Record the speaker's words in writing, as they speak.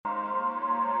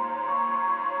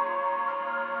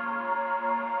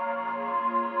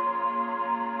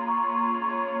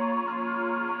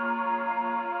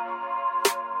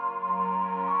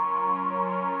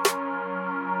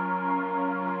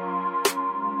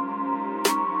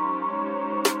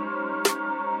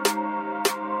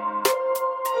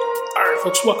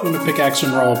Folks, welcome to Pickaxe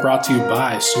and Roll, brought to you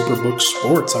by Superbook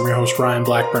Sports. I'm your host, Ryan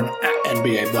Blackburn, at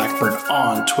NBA Blackburn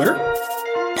on Twitter,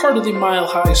 part of the Mile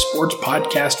High Sports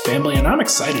podcast family, and I'm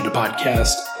excited to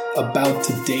podcast about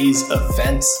today's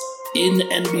events in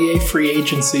NBA free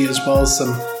agency, as well as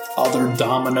some other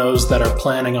dominoes that are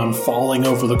planning on falling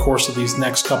over the course of these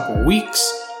next couple of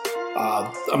weeks.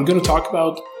 I'm going to talk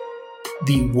about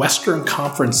the Western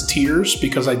Conference tiers,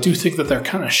 because I do think that they're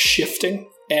kind of shifting.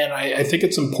 And I think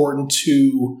it's important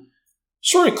to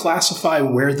sort of classify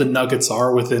where the Nuggets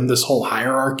are within this whole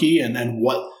hierarchy and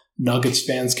what Nuggets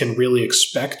fans can really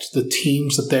expect the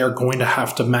teams that they are going to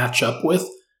have to match up with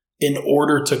in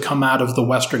order to come out of the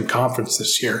Western Conference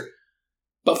this year.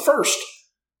 But first,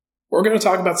 we're going to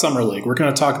talk about Summer League. We're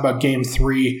going to talk about Game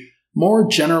 3, more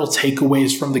general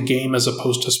takeaways from the game as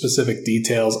opposed to specific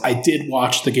details. I did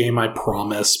watch the game, I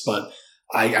promise, but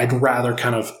I'd rather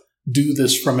kind of do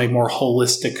this from a more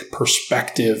holistic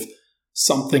perspective,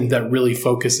 something that really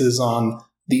focuses on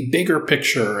the bigger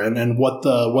picture and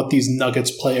what these Nuggets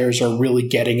players are really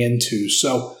getting into.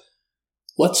 So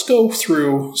let's go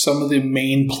through some of the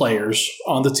main players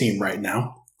on the team right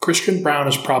now. Christian Braun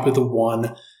is probably the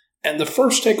one, and the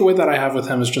first takeaway that I have with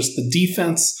him is just the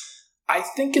defense. I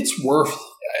think it's worth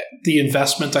the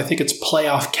investment. I think it's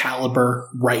playoff caliber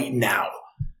right now.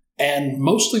 And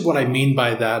mostly what I mean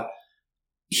by that,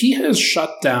 he has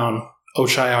shut down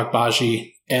Ochai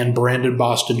Agbaji and Brandon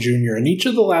Boston Jr. in each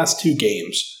of the last two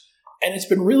games. And it's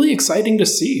been really exciting to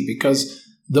see because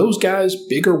those guys,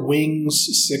 bigger wings,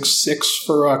 6'6"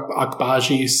 for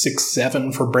Agbaji,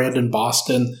 6'7" for Brandon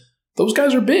Boston, those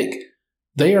guys are big.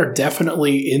 They are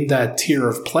definitely in that tier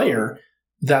of player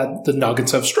that the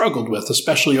Nuggets have struggled with,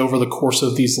 especially over the course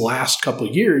of these last couple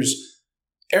of years.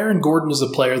 Aaron Gordon is a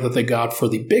player that they got for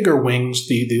the bigger wings,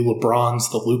 the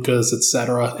LeBrons, the Lucas,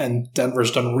 etc., and Denver's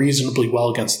done reasonably well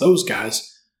against those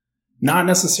guys. Not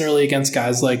necessarily against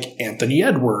guys like Anthony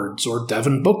Edwards or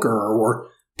Devin Booker or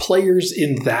players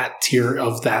in that tier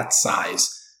of that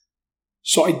size.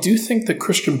 So I do think that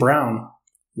Christian Braun,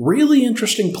 really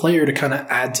interesting player to kind of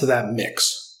add to that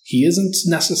mix. He isn't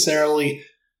necessarily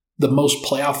the most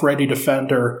playoff-ready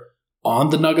defender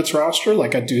on the Nuggets roster.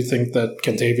 Like, I do think that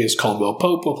Kentavious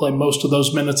Caldwell-Pope will play most of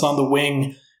those minutes on the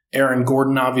wing. Aaron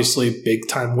Gordon, obviously,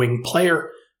 big-time wing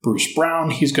player. Bruce Brown,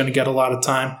 he's going to get a lot of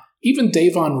time. Even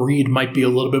Davon Reed might be a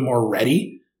little bit more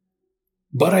ready.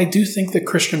 But I do think that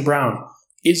Christian Braun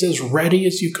is as ready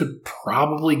as you could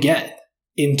probably get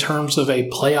in terms of a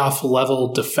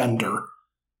playoff-level defender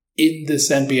in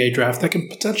this NBA draft that can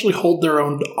potentially hold their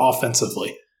own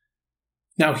offensively.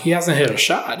 Now, he hasn't hit a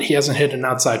shot. He hasn't hit an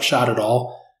outside shot at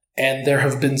all. And there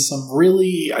have been some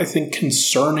really, I think,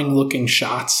 concerning-looking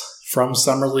shots from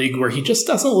Summer League where he just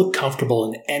doesn't look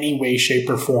comfortable in any way, shape,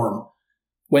 or form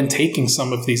when taking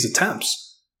some of these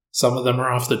attempts. Some of them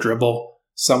are off the dribble.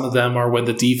 Some of them are when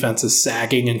the defense is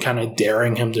sagging and kind of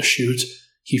daring him to shoot.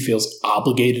 He feels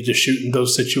obligated to shoot in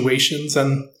those situations,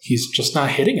 and he's just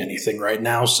not hitting anything right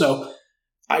now. So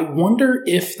I wonder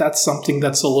if that's something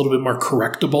that's a little bit more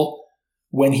correctable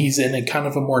when he's in a kind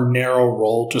of a more narrow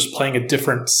role, just playing a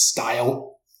different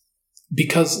style.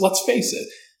 Because, let's face it,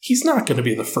 he's not going to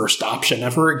be the first option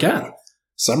ever again.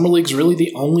 Summer League's really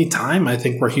the only time, I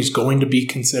think, where he's going to be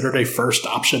considered a first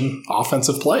option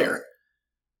offensive player.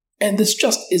 And this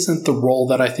just isn't the role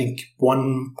that I think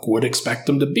one would expect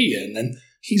him to be in. And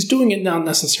he's doing it not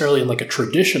necessarily in like a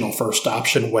traditional first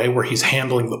option way where he's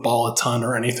handling the ball a ton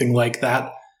or anything like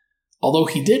that. Although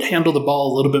he did handle the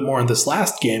ball a little bit more in this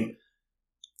last game.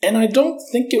 And I don't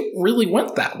think it really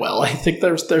went that well. I think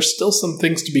there's still some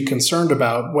things to be concerned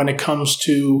about when it comes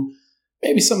to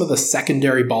maybe some of the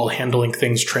secondary ball handling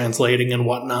things translating and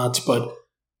whatnot, but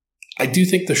I do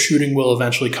think the shooting will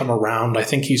eventually come around. I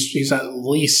think he's at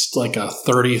least like a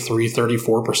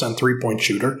 34% three-point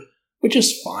shooter, which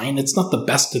is fine. It's not the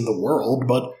best in the world,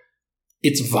 but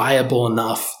it's viable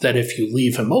enough that if you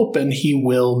leave him open, he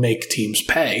will make teams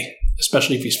pay,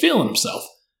 especially if he's feeling himself.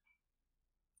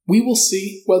 We will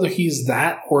see whether he's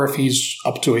that or if he's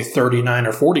up to a 39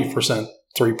 or 40%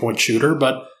 three-point shooter,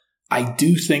 but I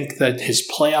do think that his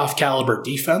playoff caliber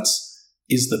defense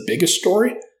is the biggest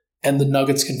story, and the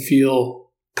Nuggets can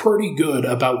feel pretty good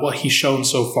about what he's shown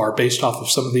so far based off of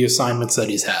some of the assignments that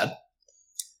he's had.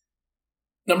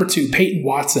 Number 2, Peyton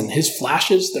Watson. His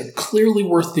flashes, they're clearly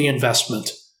worth the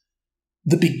investment.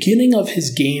 The beginning of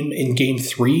his game in Game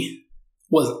 3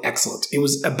 was excellent. It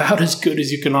was about as good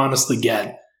as you can honestly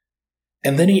get.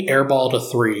 And then he airballed a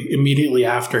 3 immediately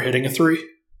after hitting a 3.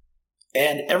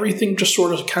 And everything just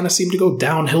sort of kind of seemed to go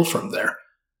downhill from there.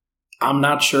 I'm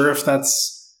not sure if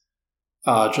that's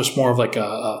just more of like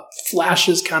a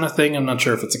flashes kind of thing. I'm not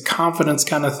sure if it's a confidence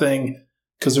kind of thing.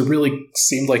 because it really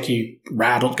seemed like he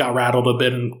got rattled a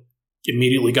bit and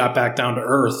immediately got back down to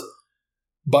earth.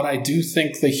 But I do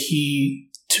think that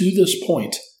he, to this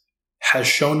point, has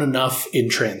shown enough in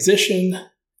transition,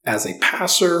 as a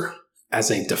passer,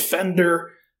 as a defender,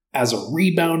 as a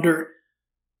rebounder,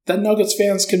 that Nuggets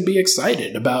fans can be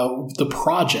excited about the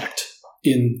project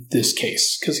in this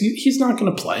case. Because he's not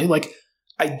going to play. Like,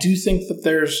 I do think that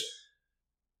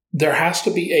there has to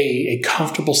be a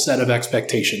comfortable set of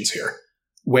expectations here,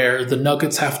 where the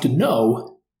Nuggets have to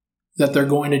know that they're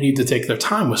going to need to take their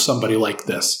time with somebody like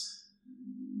this.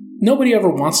 Nobody ever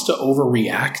wants to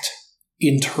overreact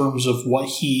in terms of what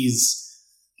he's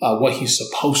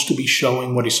supposed to be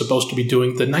showing, what he's supposed to be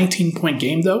doing. The 19-point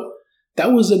game, though,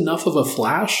 that was enough of a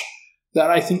flash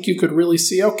that I think you could really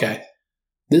see, okay,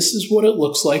 this is what it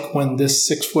looks like when this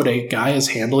 6'8" guy is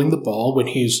handling the ball, when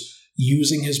he's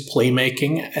using his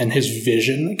playmaking and his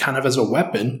vision kind of as a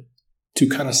weapon to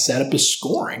kind of set up his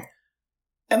scoring.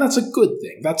 And that's a good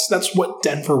thing. That's what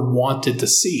Denver wanted to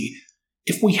see.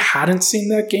 If we hadn't seen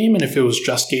that game, and if it was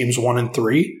just games 1 and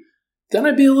 3, then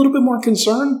I'd be a little bit more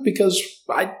concerned, because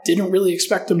I didn't really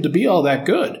expect him to be all that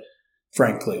good,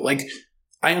 frankly. Like,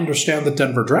 I understand that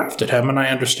Denver drafted him, and I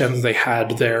understand that they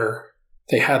had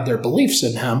their beliefs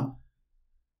in him,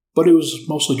 but it was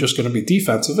mostly just going to be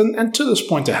defensive, and to this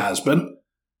point it has been.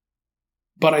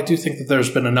 But I do think that there's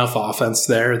been enough offense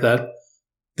there that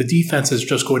the defense is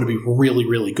just going to be really,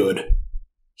 really good.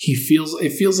 It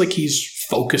feels like he's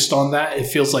focused on that. It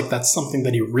feels like that's something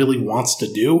that he really wants to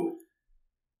do.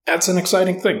 That's an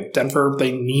exciting thing. Denver,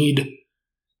 they need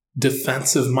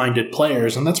defensive-minded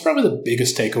players, and that's probably the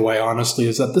biggest takeaway, honestly,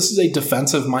 is that this is a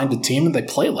defensive-minded team and they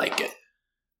play like it.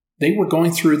 They were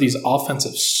going through these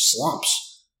offensive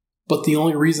slumps, but the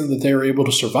only reason that they were able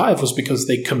to survive was because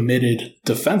they committed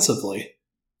defensively,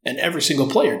 and every single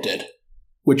player did,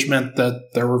 which meant that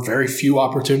there were very few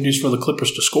opportunities for the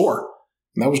Clippers to score,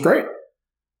 and that was great.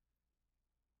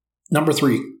 Number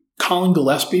 3, Colin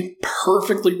Gillespie,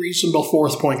 perfectly reasonable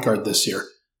fourth point guard this year.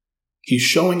 He's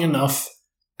showing enough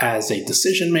as a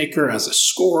decision maker, as a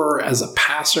scorer, as a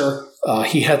passer.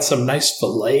 He had some nice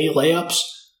fillet layups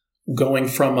going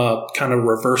from a kind of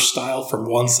reverse style from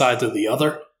one side to the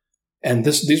other. And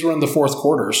these were in the fourth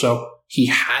quarter, so he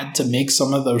had to make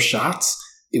some of those shots.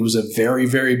 It was a very,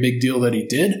 very big deal that he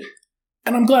did,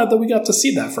 and I'm glad that we got to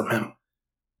see that from him.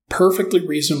 Perfectly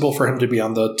reasonable for him to be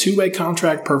on the two-way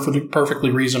contract, perfectly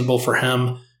reasonable for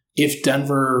him. If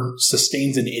Denver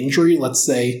sustains an injury, let's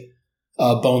say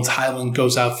Bones Highland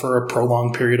goes out for a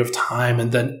prolonged period of time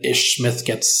and then Ish Smith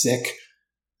gets sick,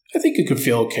 I think you could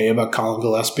feel okay about Colin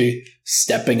Gillespie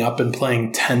stepping up and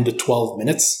playing 10 to 12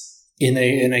 minutes in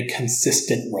a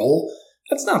consistent role.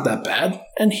 That's not that bad,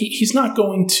 and he's not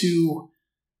going to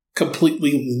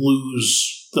completely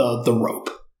lose the rope.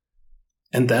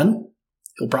 And then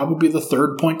he'll probably be the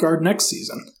third point guard next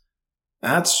season.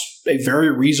 That's a very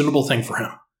reasonable thing for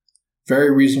him.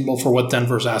 Very reasonable for what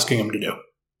Denver's asking him to do.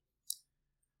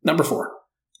 Number 4,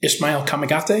 Ismail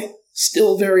Kamagate.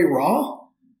 Still very raw,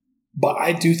 but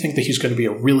I do think that he's going to be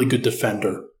a really good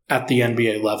defender at the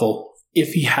NBA level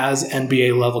if he has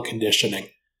NBA level conditioning.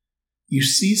 You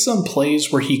see some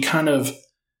plays where he'll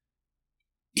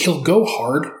go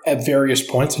hard at various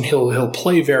points and he'll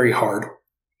play very hard.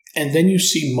 And then you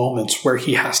see moments where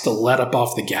he has to let up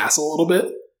off the gas a little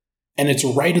bit, and it's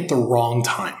right at the wrong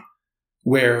time,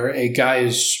 where a guy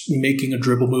is making a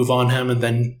dribble move on him, and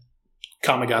then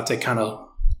Kamagate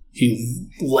he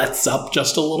lets up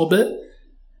just a little bit,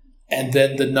 and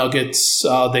then the Nuggets,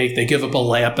 they give up a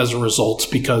layup as a result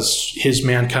because his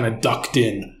man kind of ducked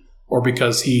in, or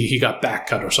because he got back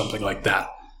cut or something like that.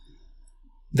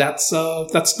 That's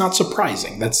not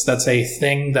surprising. That's a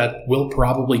thing that will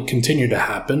probably continue to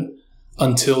happen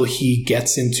until he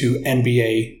gets into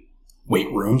NBA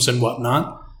weight rooms and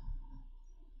whatnot.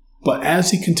 But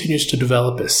as he continues to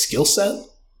develop his skill set,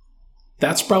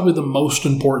 that's probably the most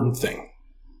important thing.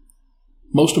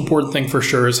 Most important thing for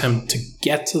sure is him to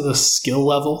get to the skill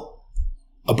level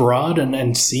abroad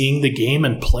and seeing the game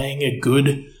and playing a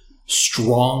good,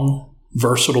 strong,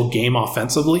 versatile game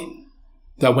offensively.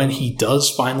 That when he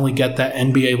does finally get that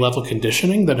NBA level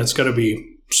conditioning, then it's going to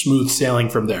be smooth sailing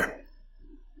from there.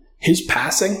 His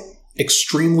passing,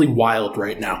 extremely wild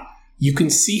right now. You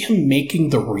can see him making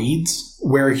the reads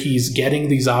where he's getting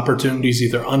these opportunities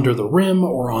either under the rim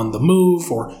or on the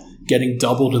move or getting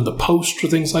doubled in the post or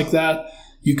things like that.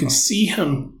 You can see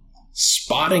him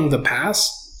spotting the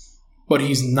pass, but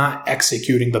he's not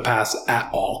executing the pass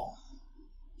at all.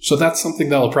 So that's something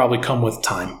that will probably come with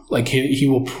time. Like he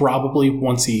will probably,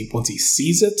 once he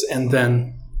sees it and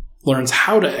then learns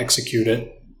how to execute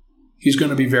it, he's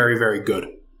going to be very, very good.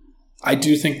 I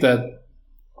do think that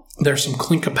there's some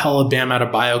Clint Capella, Bam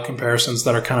Adebayo comparisons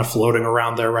that are kind of floating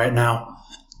around there right now.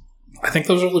 I think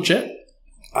those are legit.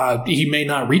 He may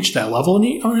not reach that level, and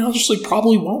he honestly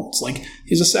probably won't. Like,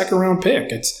 he's a second-round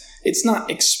pick. It's not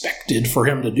expected for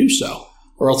him to do so,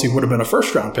 or else he would have been a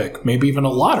first-round pick, maybe even a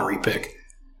lottery pick.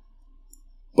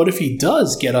 But if he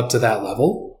does get up to that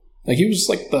level, like he was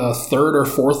like the third or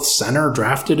fourth center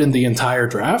drafted in the entire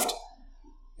draft,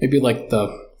 maybe like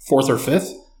the fourth or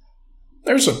fifth,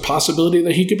 there's a possibility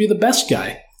that he could be the best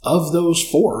guy of those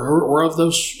four, or of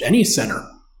those any center.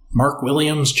 Mark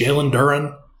Williams, Jalen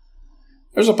Duren.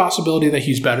 There's a possibility that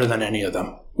he's better than any of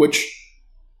them, which,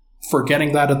 for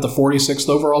getting that at the 46th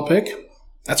overall pick,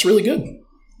 that's really good.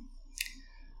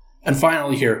 And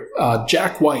finally here,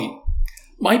 Jack White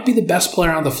might be the best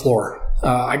player on the floor.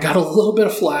 I got a little bit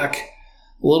of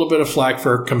flack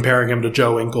for comparing him to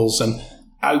Joe Ingles, and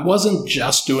I wasn't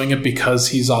just doing it because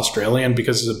he's Australian,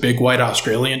 because he's a big white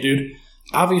Australian dude.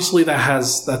 Obviously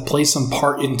that plays some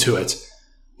part into it.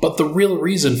 But the real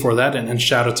reason for that, and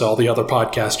shout out to all the other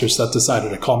podcasters that decided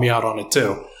to call me out on it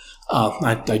too.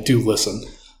 I do listen.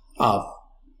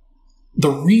 The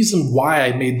reason why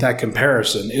I made that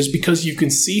comparison is because you can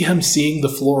see him seeing the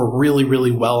floor really,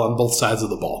 really well on both sides of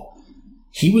the ball.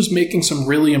 He was making some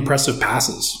really impressive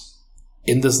passes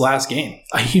in this last game.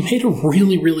 He made a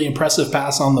really, really impressive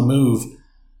pass on the move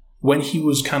when he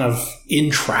was kind of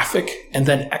in traffic and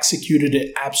then executed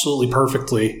it absolutely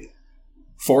perfectly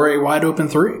for a wide open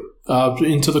three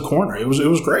into the corner. It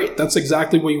was great. That's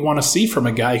exactly what you want to see from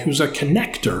a guy who's a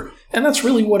connector. And that's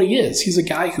really what he is. He's a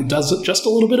guy who does just a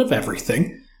little bit of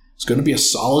everything. He's going to be a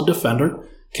solid defender,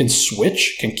 can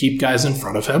switch, can keep guys in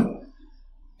front of him.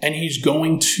 And he's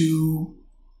going to,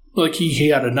 like, he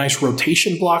had a nice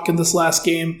rotation block in this last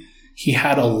game. He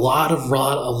had a lot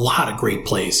of great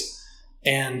plays.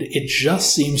 And it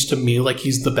just seems to me like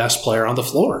he's the best player on the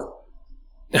floor.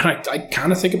 And I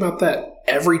kind of think about that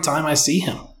every time I see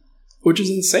him, which is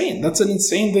insane. That's an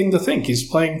insane thing to think. He's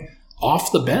playing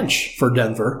off the bench for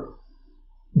Denver,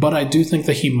 but I do think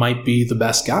that he might be the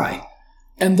best guy.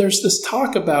 And there's this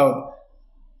talk about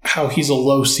how he's a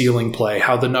low ceiling play,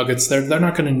 how the Nuggets, they're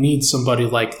not going to need somebody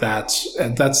like that.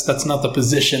 That's not the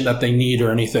position that they need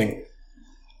or anything.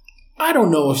 I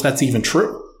don't know if that's even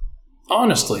true,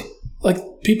 honestly.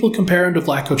 Like, people compare him to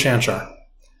Vlatko Čančar.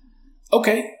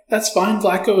 Okay, that's fine.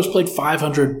 Vlatko has played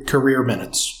 500 career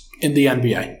minutes in the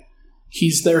NBA.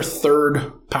 He's their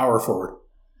third power forward.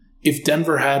 If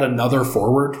Denver had another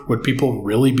forward, would people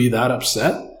really be that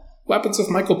upset? What happens if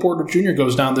Michael Porter Jr.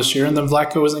 goes down this year and then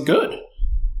Vlatko isn't good?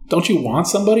 Don't you want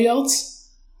somebody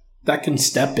else that can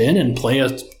step in and play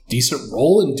a decent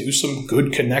role and do some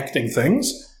good connecting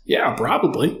things? Yeah,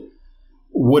 probably.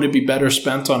 Would it be better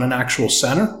spent on an actual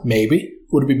center? Maybe.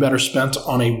 Would it be better spent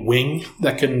on a wing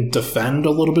that can defend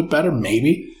a little bit better?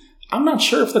 Maybe. I'm not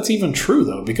sure if that's even true,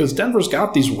 though, because Denver's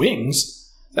got these wings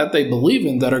that they believe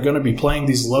in that are going to be playing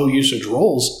these low-usage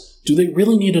roles. Do they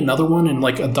really need another one in,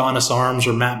 like, Adonis Arms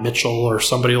or Matt Mitchell or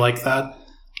somebody like that?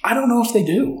 I don't know if they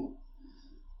do.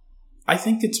 I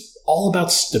think it's all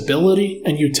about stability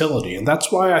and utility, and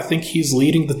that's why I think he's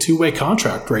leading the two-way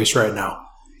contract race right now.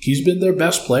 He's been their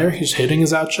best player. He's hitting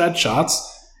his outside shots.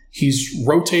 He's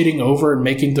rotating over and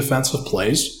making defensive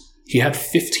plays. He had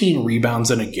 15 rebounds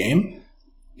in a game.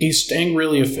 He's staying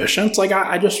really efficient. Like,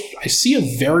 I see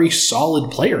a very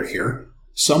solid player here.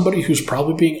 Somebody who's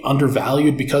probably being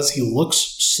undervalued because he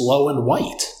looks slow and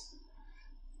white.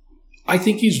 I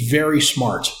think he's very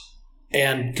smart.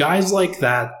 And guys like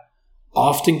that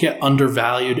often get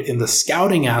undervalued in the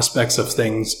scouting aspects of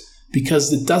things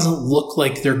because it doesn't look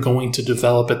like they're going to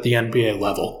develop at the NBA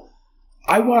level.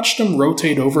 I watched him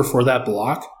rotate over for that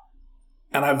block,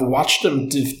 and I've watched him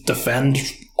defend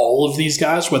all of these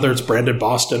guys, whether it's Brandon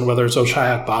Boston, whether it's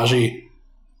Ochai Agbaji,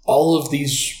 all of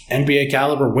these NBA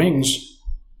caliber wings.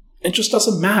 It just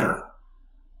doesn't matter.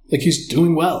 Like, he's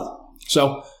doing well.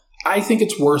 So I think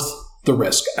it's worth the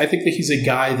risk. I think that he's a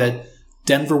guy that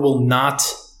Denver will not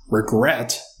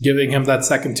regret giving him that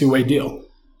second two-way deal.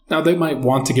 Now, they might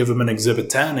want to give him an Exhibit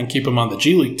 10 and keep him on the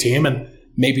G League team and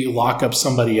maybe lock up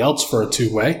somebody else for a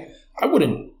two-way. I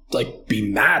wouldn't, be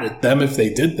mad at them if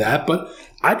they did that, but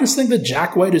I just think that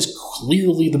Jack White is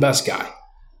clearly the best guy.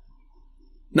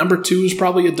 Number 2 is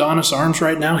probably Adonis Arms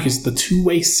right now. He's the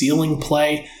two-way ceiling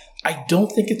play. I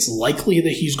don't think it's likely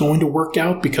that he's going to work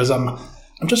out because I'm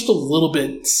just a little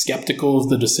bit skeptical of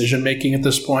the decision-making at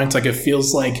this point. Like, it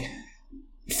feels like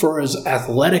for as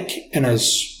athletic and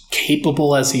as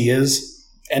capable as he is,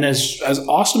 and as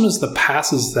awesome as the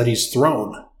passes that he's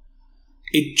thrown,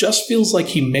 it just feels like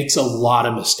he makes a lot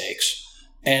of mistakes.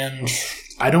 And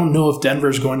I don't know if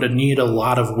Denver's going to need a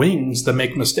lot of wings that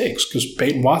make mistakes, because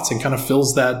Peyton Watson kind of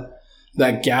fills that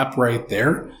gap right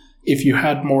there. If you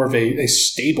had more of a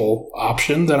stable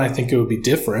option, then I think it would be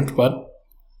different, but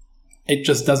it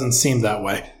just doesn't seem that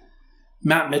way.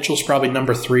 Matt Mitchell's probably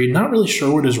number 3. Not really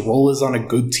sure what his role is on a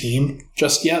good team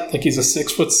just yet. Like, he's a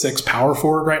 6'6" power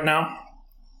forward right now,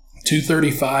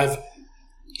 235.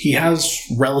 He has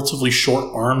relatively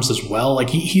short arms as well. Like,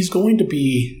 he's going to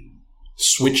be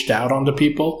switched out onto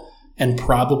people and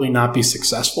probably not be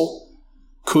successful.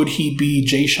 Could he be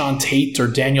Jayshawn Tate or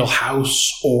Daniel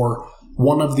House or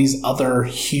one of these other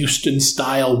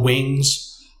Houston-style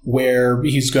wings where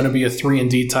he's going to be a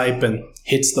 3-and-D type and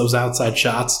hits those outside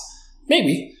shots?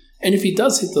 Maybe. And if he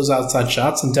does hit those outside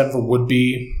shots, then Denver would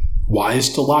be wise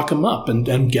to lock him up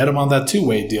and get him on that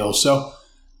 2-way deal. So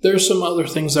there's some other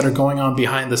things that are going on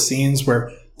behind the scenes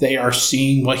where they are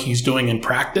seeing what he's doing in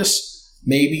practice.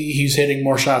 Maybe he's hitting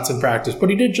more shots in practice, but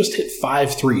he did just hit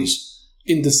 5 threes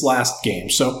in this last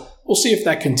game. So we'll see if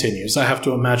that continues. I have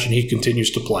to imagine he continues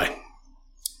to play.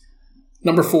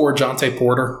 Number 4, Jonte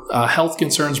Porter. Health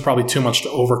concerns probably too much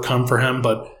to overcome for him,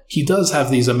 but he does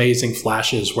have these amazing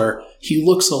flashes where he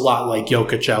looks a lot like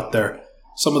Jokic out there.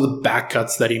 Some of the back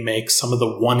cuts that he makes, some of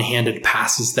the one-handed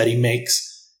passes that he makes,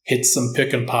 hits some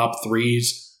pick-and-pop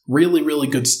threes. Really, really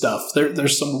good stuff.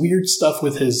 There's some weird stuff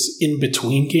with his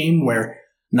in-between game where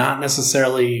not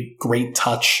necessarily great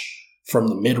touch from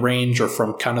the mid-range or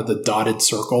from kind of the dotted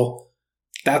circle.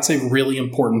 That's a really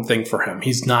important thing for him.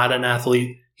 He's not an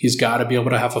athlete. He's got to be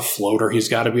able to have a floater. He's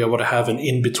got to be able to have an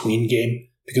in-between game,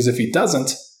 because if he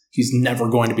doesn't, he's never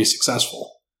going to be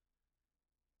successful.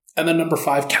 And then number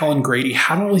 5, Kellen Grady.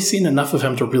 Haven't really seen enough of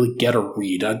him to really get a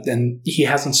read, and he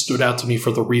hasn't stood out to me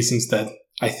for the reasons that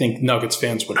I think Nuggets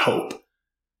fans would hope.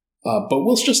 But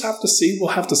we'll just have to see.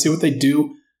 We'll have to see what they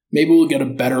do. Maybe we'll get a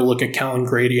better look at Kellen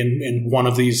Grady in one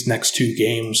of these next 2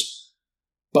 games.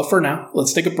 But for now,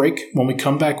 let's take a break. When we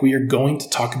come back, we are going to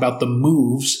talk about the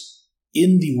moves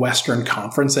in the Western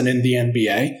Conference and in the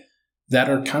NBA that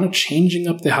are kind of changing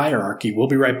up the hierarchy. We'll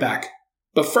be right back.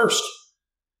 But first,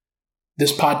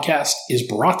 this podcast is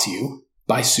brought to you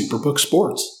by Superbook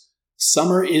Sports.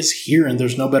 Summer is here, and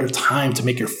there's no better time to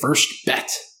make your first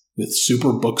bet with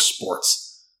Superbook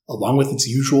Sports. Along with its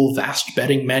usual vast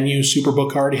betting menu,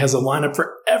 Superbook already has a lineup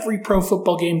for every pro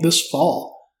football game this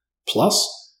fall. Plus,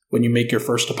 when you make your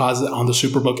first deposit on the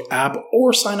Superbook app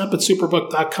or sign up at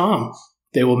superbook.com,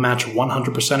 they will match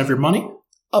 100% of your money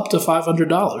up to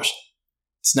 $500.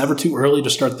 It's never too early to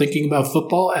start thinking about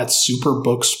football at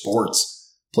Superbook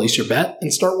Sports. Place your bet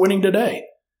and start winning today.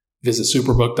 Visit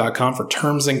superbook.com for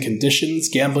terms and conditions.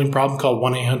 Gambling problem, call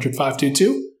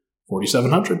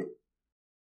 1-800-522-4700.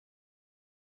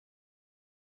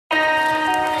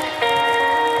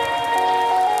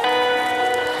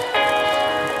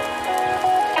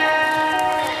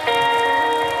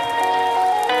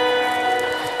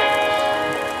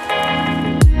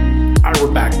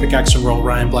 We're back. Pickaxe and Roll.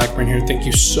 Ryan Blackburn here. Thank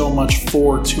you so much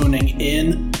for tuning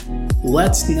in.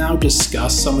 Let's now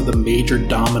discuss some of the major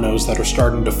dominoes that are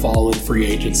starting to fall in free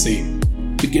agency,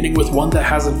 beginning with one that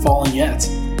hasn't fallen yet.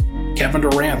 Kevin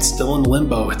Durant still in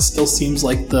limbo. It still seems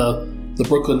like the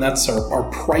Brooklyn Nets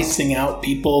are pricing out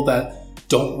people that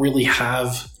don't really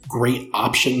have great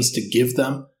options to give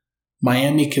them.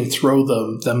 Miami can throw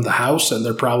them the house, and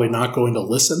they're probably not going to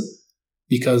listen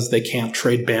because they can't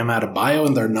trade Bam Adebayo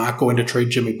and they're not going to trade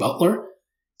Jimmy Butler.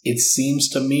 It seems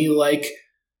to me like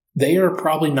they are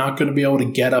probably not going to be able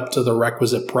to get up to the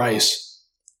requisite price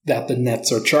that the Nets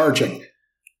are charging.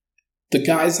 The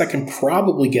guys that can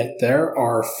probably get there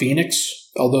are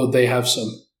Phoenix, although they have some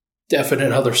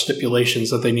definite other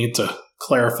stipulations that they need to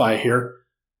clarify here.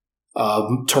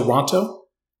 Toronto,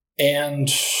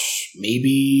 and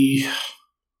maybe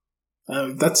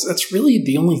that's really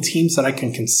the only teams that I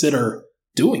can consider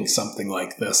doing something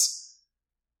like this.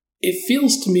 It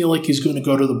feels to me like he's going to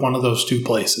go to one of those 2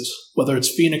 places, whether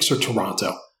it's Phoenix or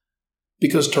Toronto,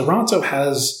 because Toronto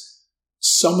has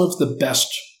some of the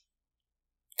best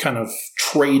kind of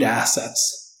trade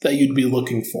assets that you'd be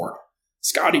looking for.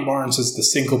 Scotty Barnes is the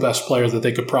single best player that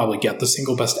they could probably get, the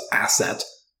single best asset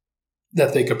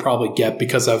that they could probably get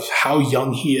because of how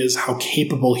young he is, how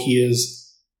capable he is.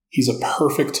 He's a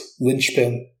perfect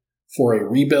linchpin for a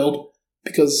rebuild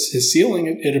because his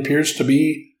ceiling, it appears to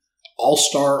be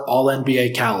all-star,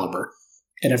 all-NBA caliber.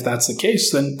 And if that's the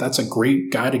case, then that's a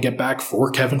great guy to get back for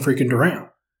Kevin freaking Durant.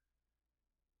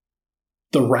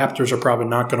 The Raptors are probably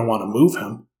not going to want to move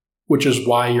him, which is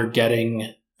why you're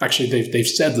getting... Actually, they've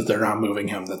said that they're not moving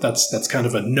him. That's kind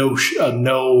of a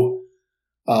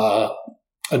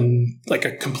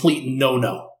complete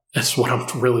no-no. That's what I'm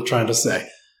really trying to say.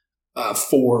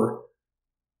 for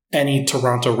any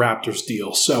Toronto Raptors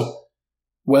deal. So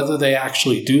whether they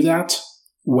actually do that,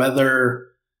 whether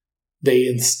they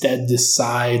instead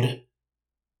decide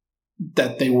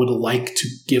that they would like to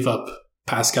give up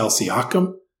Pascal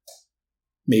Siakam,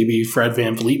 maybe Fred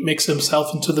VanVleet makes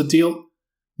himself into the deal,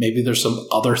 maybe there's some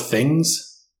other things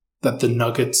that the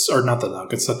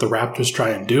Raptors try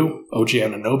and do. OG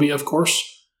Anunoby, of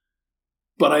course.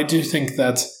 But I do think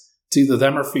that it's either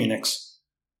them or Phoenix.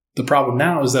 The problem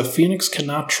now is that Phoenix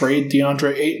cannot trade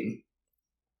DeAndre Ayton.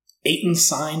 Ayton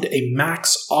signed a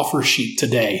max offer sheet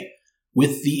today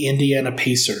with the Indiana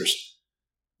Pacers.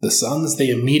 The Suns, they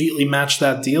immediately matched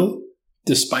that deal,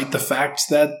 despite the fact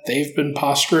that they've been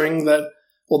posturing that,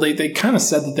 well, they kind of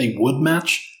said that they would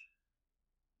match.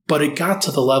 But it got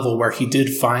to the level where he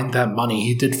did find that money,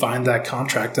 he did find that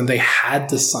contract, and they had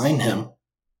to sign him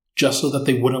just so that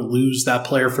they wouldn't lose that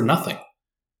player for nothing.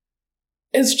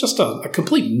 It's just a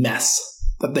complete mess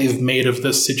that they've made of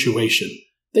this situation.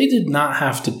 They did not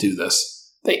have to do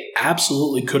this. They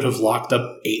absolutely could have locked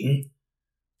up Ayton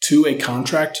to a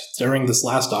contract during this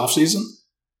last offseason,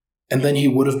 and then he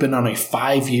would have been on a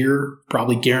 5-year,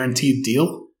 probably guaranteed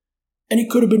deal, and he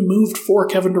could have been moved for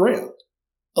Kevin Durant,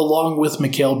 along with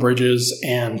Mikal Bridges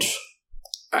and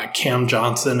Cam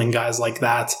Johnson and guys like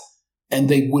that, and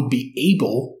they would be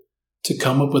able to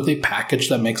come up with a package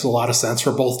that makes a lot of sense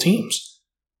for both teams.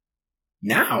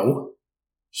 Now,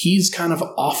 he's kind of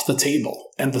off the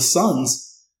table, and the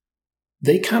Suns,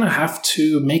 they kind of have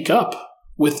to make up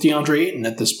with DeAndre Ayton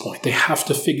at this point. They have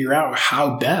to figure out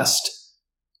how best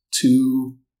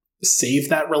to save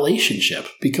that relationship,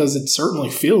 because it certainly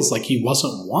feels like he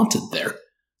wasn't wanted there.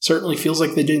 Certainly feels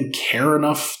like they didn't care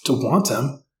enough to want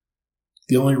him.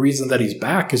 The only reason that he's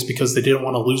back is because they didn't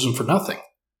want to lose him for nothing.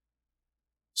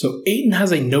 So Ayton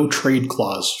has a no-trade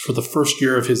clause for the first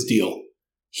year of his deal.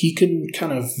 He can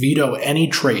kind of veto any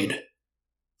trade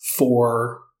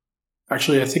for,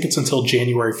 actually, I think it's until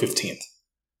January 15th.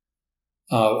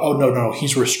 No,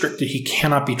 he's restricted. He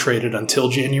cannot be traded until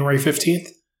January 15th,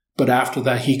 but after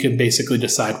that, he can basically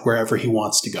decide wherever he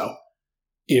wants to go.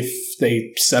 If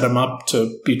they set him up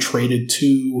to be traded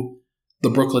to the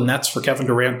Brooklyn Nets for Kevin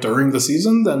Durant during the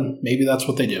season, then maybe that's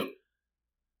what they do.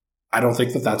 I don't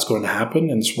think that that's going to happen,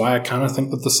 and it's why I kind of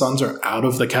think that the Suns are out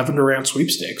of the Kevin Durant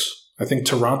sweepstakes. I think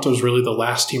Toronto's really the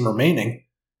last team remaining,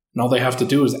 and all they have to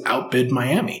do is outbid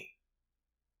Miami.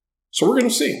 So we're going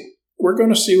to see. We're going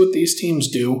to see what these teams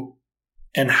do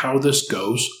and how this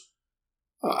goes.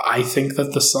 I think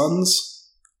that the Suns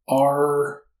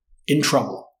are in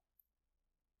trouble.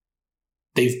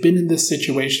 They've been in this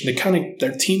situation.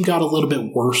 Their team got a little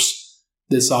bit worse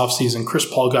this offseason. Chris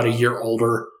Paul got a year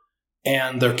older,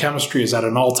 and their chemistry is at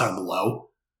an all-time low.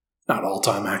 Not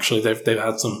all-time, actually. They've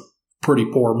had some pretty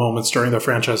poor moments during their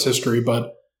franchise history,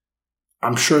 but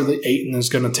I'm sure that Ayton is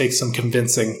going to take some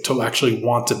convincing to actually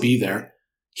want to be there.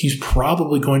 He's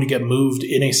probably going to get moved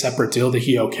in a separate deal that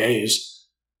he okays,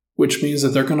 which means that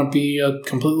they're going to be a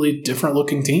completely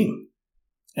different-looking team.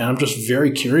 And I'm just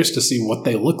very curious to see what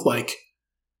they look like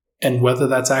and whether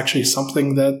that's actually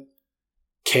something that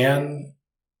can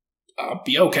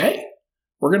be okay.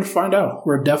 We're going to find out.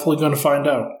 We're definitely going to find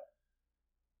out.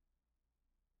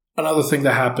 Another thing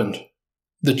that happened,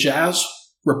 the Jazz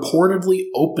reportedly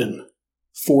open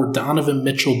for Donovan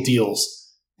Mitchell deals.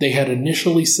 They had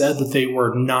initially said that they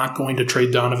were not going to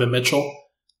trade Donovan Mitchell.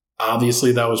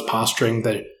 Obviously, that was posturing.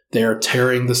 They are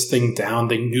tearing this thing down.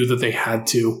 They knew that they had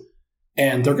to.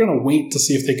 And they're going to wait to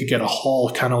see if they could get a haul,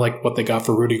 kind of like what they got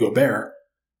for Rudy Gobert.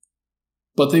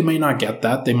 But they may not get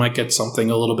that. They might get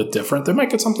something a little bit different. They might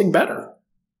get something better.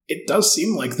 It does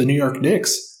seem like the New York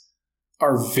Knicks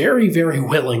are very, very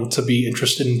willing to be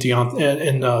interested in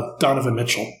Donovan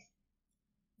Mitchell,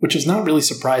 which is not really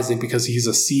surprising because he's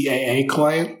a CAA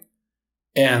client,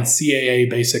 and CAA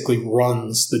basically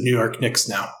runs the New York Knicks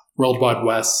now. Worldwide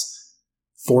Wes,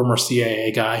 former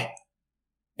CAA guy.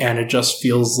 And it just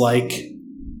feels like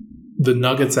the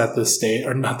Nuggets at this stage,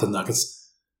 or not the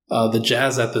Nuggets, the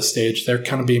Jazz at this stage, they're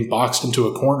kind of being boxed into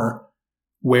a corner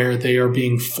where they are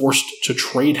being forced to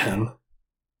trade him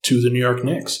to the New York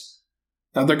Knicks.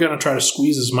 Now they're going to try to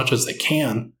squeeze as much as they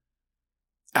can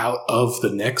out of the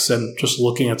Knicks, and just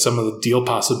looking at some of the deal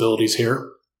possibilities here.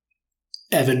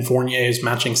 Evan Fournier's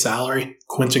matching salary,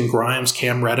 Quentin Grimes,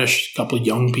 Cam Reddish, a couple of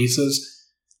young pieces,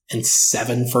 and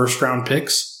 7 first-round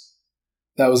picks.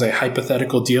 That was a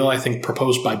hypothetical deal, I think,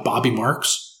 proposed by Bobby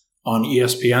Marks on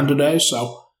ESPN today.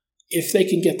 So if they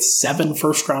can get 7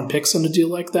 first-round picks in a deal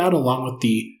like that, along with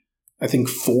the, I think,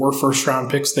 4 first-round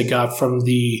picks they got from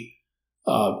the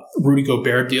Rudy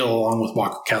Gobert deal, along with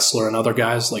Walker Kessler and other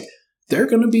guys, like, they're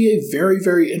going to be a very,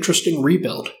 very interesting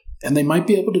rebuild. And they might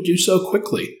be able to do so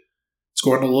quickly. It's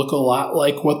going to look a lot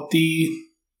like what the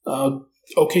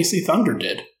OKC Thunder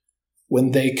did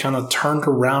when they kind of turned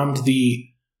around the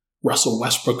Russell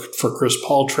Westbrook for Chris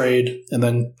Paul trade and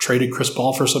then traded Chris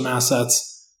Paul for some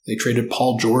assets. They traded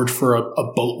Paul George for a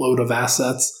boatload of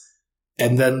assets.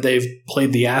 And then they've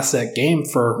played the asset game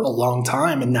for a long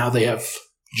time, and now they have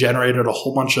generated a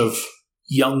whole bunch of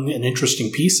young and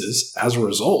interesting pieces as a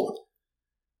result.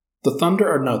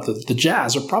 The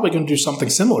Jazz are probably going to do something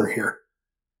similar here.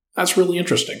 That's really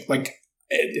interesting. Like,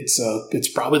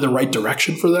 it's probably the right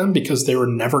direction for them because they were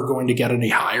never going to get any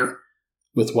higher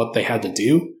with what they had to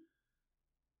do.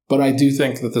 But I do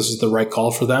think that this is the right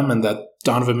call for them and that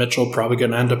Donovan Mitchell probably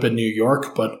going to end up in New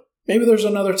York, but maybe there's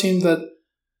another team that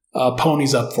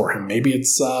ponies up for him. Maybe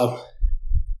it's,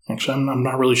 actually, I'm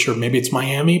not really sure. Maybe it's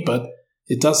Miami, but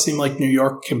it does seem like New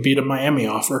York can beat a Miami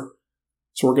offer.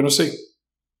 So we're going to see.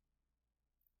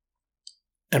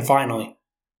 And finally,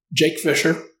 Jake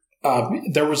Fisher.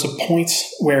 There was a point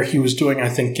where he was doing, I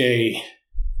think, a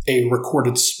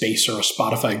recorded space or a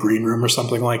Spotify green room or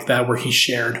something like that, where he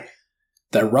shared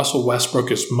that Russell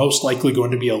Westbrook is most likely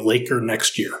going to be a Laker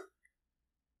next year.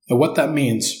 And what that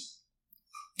means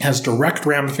has direct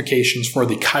ramifications for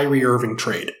the Kyrie Irving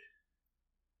trade.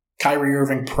 Kyrie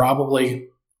Irving probably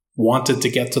wanted to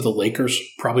get to the Lakers,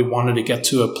 probably wanted to get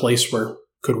to a place where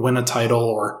could win a title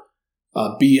or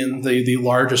be in the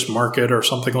largest market or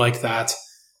something like that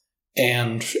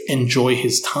and enjoy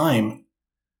his time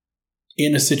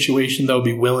in a situation that would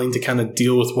be willing to kind of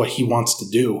deal with what he wants to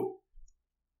do.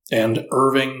 And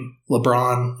Irving,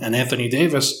 LeBron, and Anthony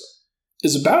Davis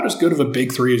is about as good of a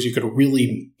big three as you could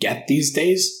really get these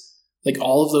days. Like,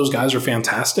 all of those guys are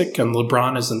fantastic, and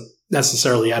LeBron isn't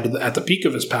necessarily at the peak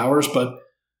of his powers, but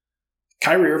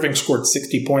Kyrie Irving scored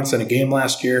 60 points in a game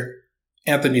last year.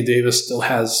 Anthony Davis still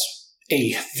has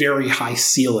a very high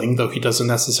ceiling, though he doesn't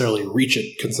necessarily reach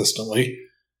it consistently.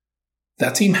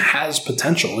 That team has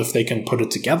potential if they can put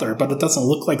it together, but it doesn't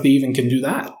look like they even can do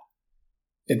that.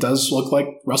 It does look like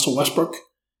Russell Westbrook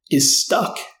is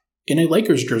stuck in a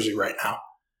Lakers jersey right now.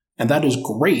 And that is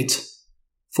great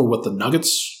for what the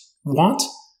Nuggets want.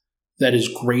 That is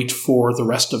great for the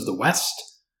rest of the West,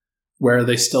 where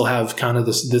they still have kind of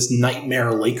this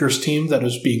nightmare Lakers team that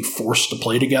is being forced to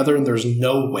play together, and there's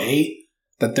no way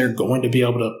that they're going to be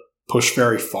able to push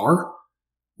very far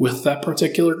with that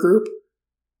particular group.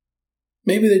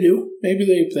 Maybe they do.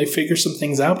 Maybe they figure some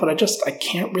things out, but I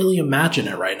can't really imagine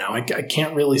it right now. I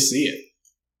can't really see it.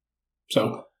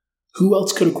 So, who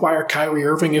else could acquire Kyrie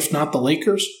Irving if not the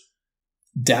Lakers?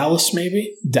 Dallas,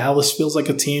 maybe? Dallas feels like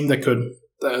a team that could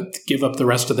give up the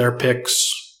rest of their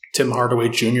picks, Tim Hardaway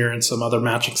Jr. and some other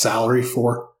matching salary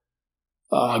for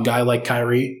a guy like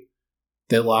Kyrie.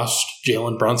 They lost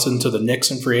Jalen Brunson to the Knicks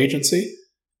in free agency.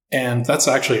 And that's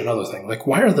actually another thing. Like,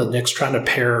 why are the Knicks trying to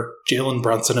pair Jalen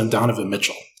Brunson and Donovan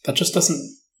Mitchell? That just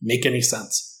doesn't make any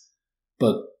sense.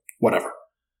 But whatever.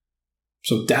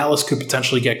 So Dallas could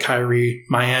potentially get Kyrie.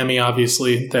 Miami,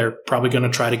 obviously, they're probably going to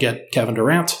try to get Kevin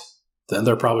Durant. Then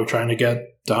they're probably trying to get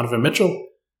Donovan Mitchell.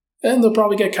 And they'll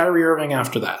probably get Kyrie Irving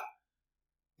after that.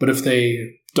 But if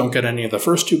they don't get any of the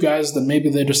first two guys, then maybe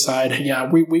they decide, yeah,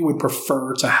 we would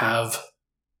prefer to have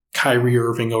Kyrie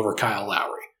Irving over Kyle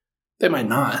Lowry. They might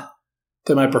not.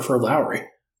 They might prefer Lowry.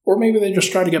 Or maybe they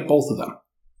just try to get both of them.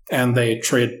 And they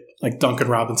trade like Duncan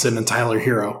Robinson and Tyler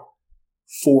Hero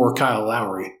for Kyle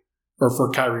Lowry. Or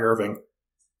for Kyrie Irving.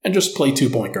 And just play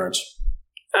 2 point guards.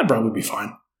 That'd probably be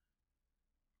fine.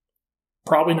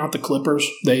 Probably not the Clippers.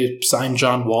 They signed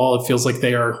John Wall. It feels like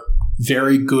they are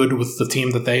very good with the team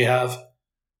that they have.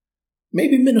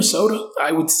 Maybe Minnesota.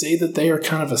 I would say that they are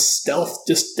kind of a stealth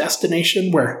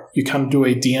destination where you kind of do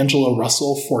a D'Angelo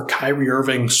Russell for Kyrie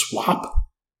Irving swap.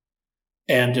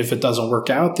 And if it doesn't work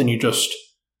out, then you just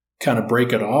kind of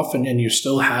break it off and you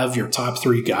still have your top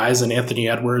three guys in Anthony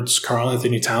Edwards, Karl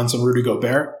Anthony Towns, and Rudy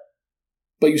Gobert.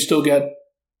 But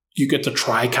you get to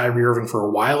try Kyrie Irving for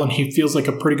a while, and he feels like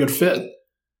a pretty good fit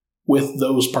with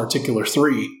those particular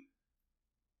three.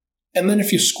 And then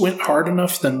if you squint hard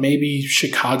enough, then maybe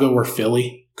Chicago or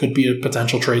Philly could be a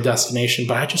potential trade destination,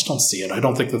 but I just don't see it. I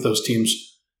don't think that those teams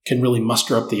can really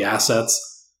muster up the assets.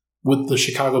 Would the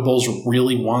Chicago Bulls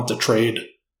really want to trade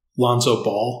Lonzo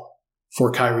Ball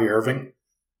for Kyrie Irving?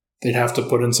 They'd have to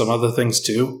put in some other things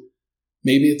too.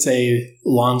 Maybe it's a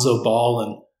Lonzo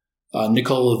Ball and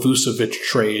Nikola Vucevic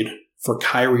trade for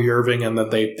Kyrie Irving, and then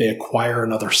they acquire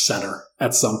another center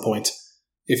at some point.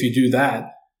 If you do that,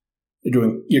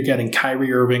 you're getting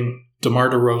Kyrie Irving,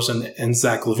 DeMar DeRozan, and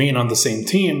Zach LaVine on the same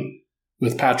team,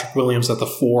 with Patrick Williams at the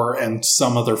 4 and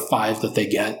some other 5 that they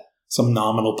get, some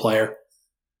nominal player.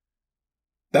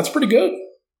 That's pretty good.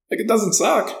 Like, it doesn't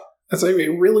suck. It's a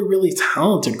really, really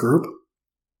talented group.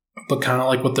 But kind of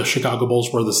like what the Chicago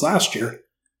Bulls were this last year.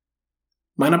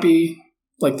 Might not be,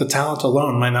 like, the talent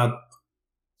alone might not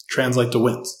translate to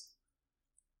wins.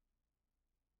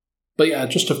 But yeah, it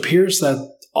just appears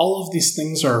that all of these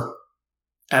things are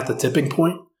at the tipping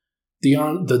point. The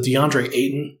Deandre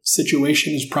Ayton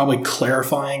situation is probably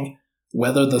clarifying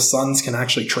whether the Suns can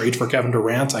actually trade for Kevin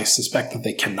Durant. I suspect that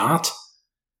they cannot.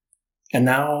 And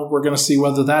now we're going to see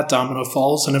whether that domino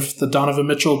falls, and if the Donovan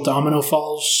Mitchell domino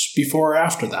falls before or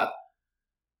after that.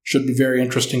 Should be very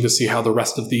interesting to see how the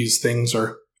rest of these things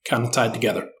are kind of tied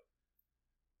together.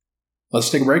 Let's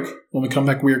take a break. When we come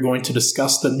back, we are going to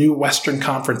discuss the new Western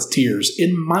Conference tiers,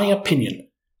 in my opinion.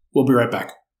 We'll be right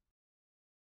back.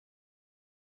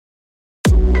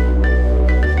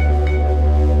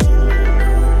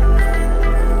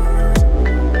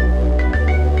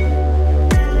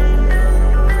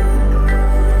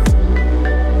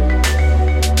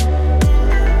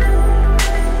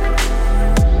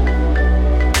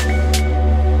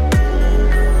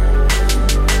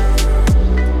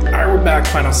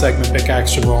 Final segment, Big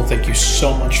Action Roll. Thank you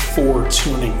so much for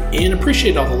tuning in.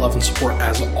 Appreciate all the love and support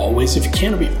as always. If you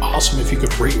can, it'd be awesome if you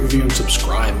could rate, review, and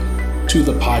subscribe to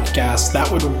the podcast.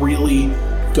 That would really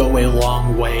go a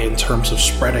long way in terms of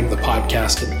spreading the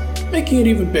podcast and making it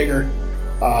even bigger.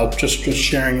 Just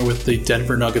sharing it with the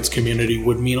Denver Nuggets community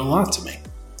would mean a lot to me.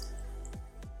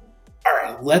 All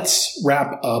right, let's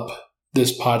wrap up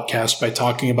this podcast by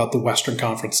talking about the Western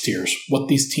Conference tiers, what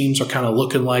these teams are kind of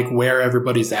looking like, where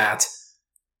everybody's at.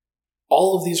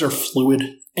 All of these are fluid,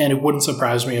 and it wouldn't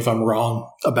surprise me if I'm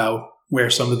wrong about where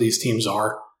some of these teams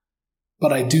are.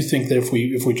 But I do think that if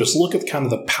we just look at kind of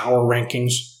the power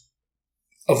rankings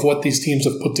of what these teams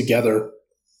have put together,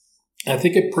 I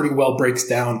think it pretty well breaks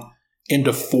down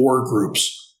into 4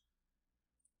 groups.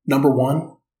 Number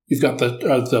 1, you've got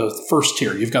the first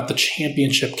tier. You've got the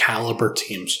championship caliber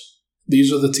teams.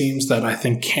 These are the teams that I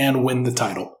think can win the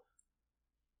title.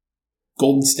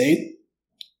 Golden State,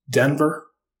 Denver,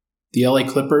 the LA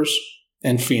Clippers,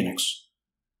 and Phoenix.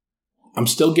 I'm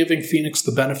still giving Phoenix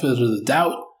the benefit of the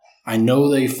doubt. I know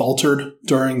they faltered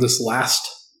during this last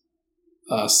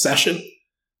session.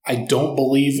 I don't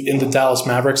believe in the Dallas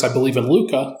Mavericks. I believe in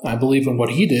Luka. I believe in what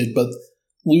he did, but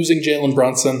losing Jalen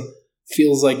Brunson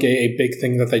feels like a big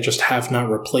thing that they just have not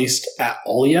replaced at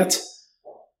all yet.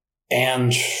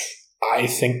 And I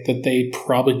think that they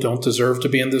probably don't deserve to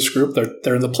be in this group.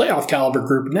 They're in the playoff caliber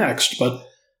group next, but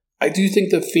I do think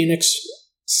that Phoenix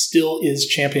still is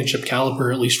championship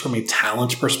caliber, at least from a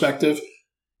talent perspective.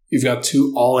 You've got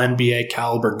 2 all-NBA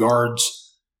caliber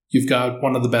guards. You've got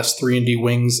one of the best 3-and-D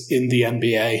wings in the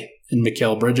NBA in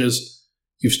Mikal Bridges.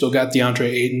 You've still got DeAndre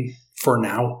Ayton for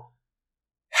now.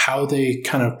 How they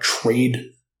kind of trade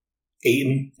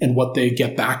Ayton and what they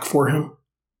get back for him,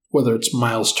 whether it's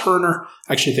Miles Turner.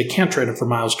 Actually, they can't trade him for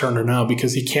Miles Turner now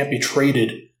because he can't be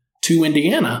traded to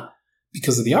Indiana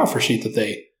because of the offer sheet that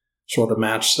they sort of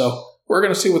match. So we're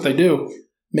going to see what they do.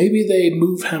 Maybe they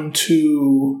move him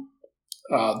to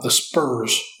the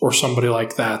Spurs or somebody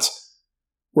like that,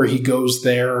 where he goes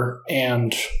there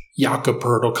and Jakob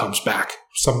Poeltl comes back,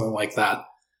 something like that.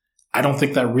 I don't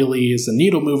think that really is a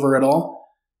needle mover at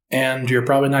all, and you're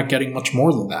probably not getting much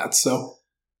more than that. So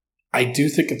I do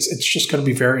think it's just going to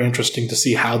be very interesting to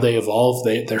see how they evolve.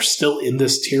 They're still in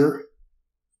this tier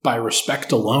by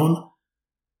respect alone.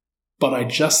 But I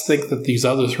just think that these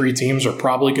other 3 teams are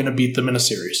probably going to beat them in a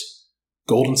series.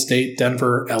 Golden State,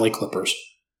 Denver, LA Clippers.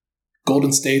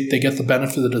 Golden State, they get the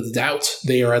benefit of the doubt.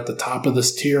 They are at the top of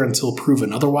this tier until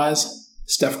proven otherwise.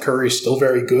 Steph Curry is still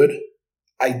very good.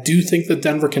 I do think that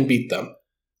Denver can beat them.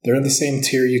 They're in the same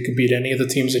tier. You can beat any of the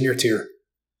teams in your tier.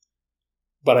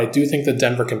 But I do think that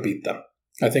Denver can beat them.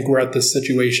 I think we're at this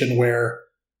situation where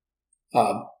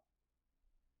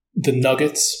the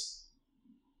Nuggets,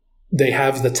 they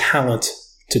have the talent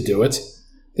to do it.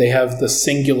 They have the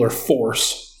singular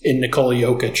force in Nikola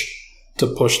Jokic to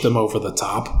push them over the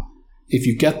top. If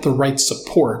you get the right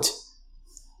support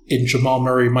in Jamal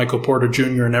Murray, Michael Porter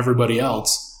Jr., and everybody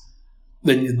else,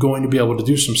 then you're going to be able to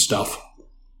do some stuff.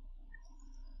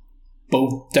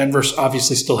 But Denver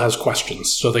obviously still has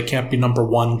questions, so they can't be number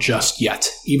 1 just yet,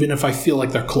 even if I feel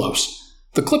like they're close.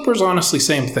 The Clippers, honestly,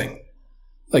 same thing.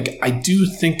 Like, I do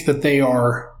think that they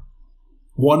are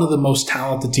one of the most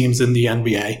talented teams in the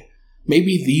NBA,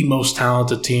 maybe the most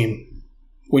talented team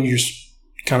when you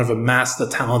kind of amass the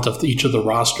talent of each of the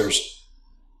rosters.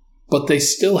 But they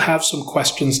still have some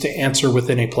questions to answer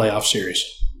within a playoff series.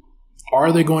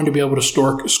 Are they going to be able to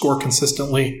score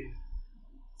consistently?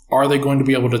 Are they going to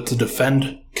be able to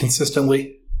defend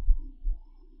consistently?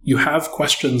 You have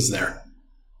questions there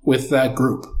with that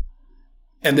group.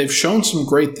 And they've shown some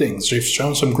great things. They've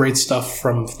shown some great stuff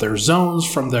from their zones,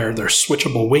 from their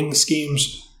switchable wing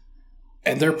schemes.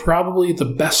 And they're probably the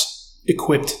best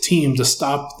equipped team to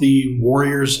stop the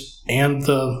Warriors and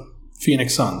the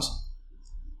Phoenix Suns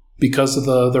because of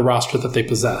the roster that they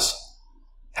possess.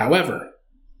 However,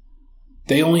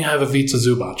 they only have Ivica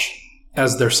Zubac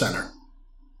as their center.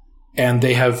 And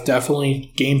they have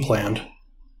definitely game planned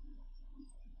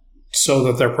so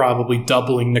that they're probably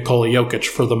doubling Nikola Jokic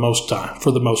for the most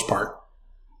part.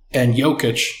 And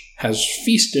Jokic has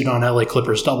feasted on LA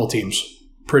Clippers double teams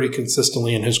pretty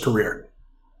consistently in his career.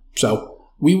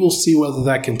 So we will see whether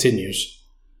that continues.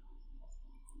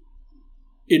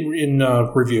 In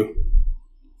review,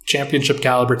 championship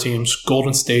caliber teams: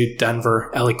 Golden State,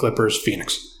 Denver, LA Clippers,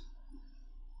 Phoenix.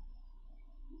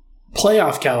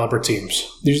 Playoff caliber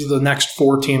teams. These are the next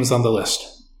 4 teams on the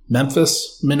list: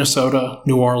 Memphis, Minnesota,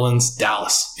 New Orleans,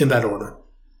 Dallas, in that order.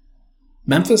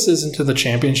 Memphis isn't in the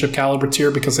championship caliber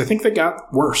tier because I think they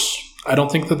got worse. I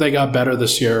don't think that they got better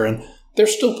this year, and they're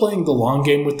still playing the long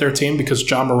game with their team because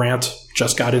Ja Morant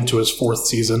just got into his 4th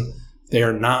season. They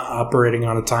are not operating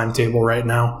on a timetable right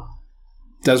now.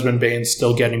 Desmond Bane's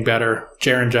still getting better.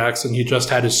 Jaren Jackson, he just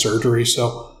had his surgery,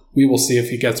 so we will see if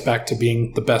he gets back to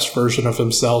being the best version of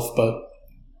himself, but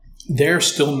they're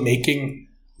still making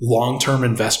long-term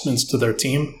investments to their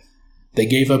team. They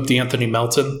gave up DeAnthony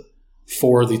Melton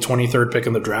for the 23rd pick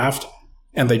in the draft,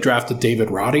 and they drafted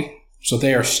David Roddy. So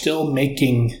they are still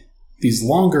making these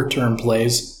longer-term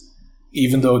plays,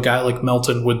 even though a guy like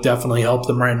Melton would definitely help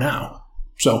them right now.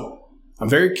 So I'm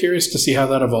very curious to see how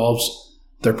that evolves.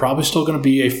 They're probably still going to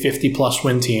be a 50-plus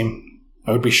win team.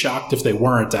 I would be shocked if they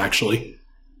weren't, actually.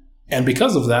 And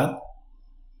because of that,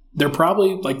 they're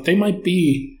probably, they might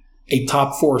be a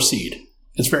top 4 seed.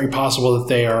 It's very possible that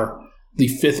they are the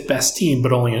 5th best team,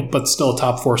 but still a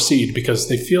top 4 seed because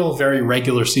they feel very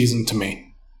regular season to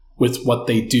me with what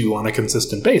they do on a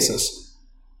consistent basis.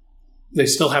 They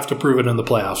still have to prove it in the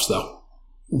playoffs, though.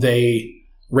 They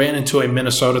ran into a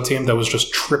Minnesota team that was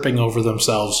just tripping over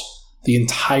themselves the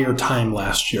entire time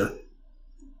last year.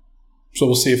 So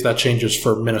we'll see if that changes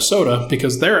for Minnesota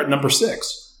because they're at number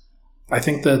 6. I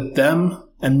think that them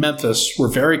and Memphis were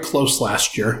very close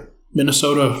last year.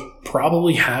 Minnesota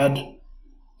probably had,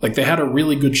 they had a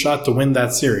really good shot to win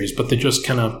that series, but they just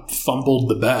kind of fumbled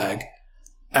the bag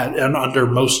and under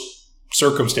most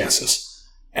circumstances.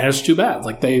 And it's too bad.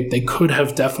 They could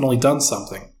have definitely done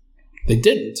something. They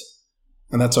didn't,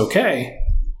 and that's okay.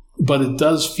 But it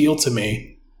does feel to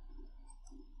me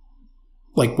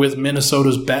like with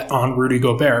Minnesota's bet on Rudy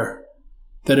Gobert,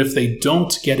 that if they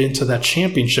don't get into that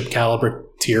championship caliber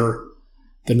tier,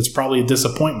 then it's probably a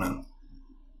disappointment.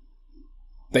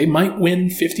 They might win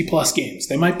 50-plus games.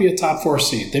 They might be a top 4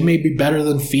 seed. They may be better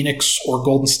than Phoenix or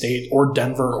Golden State or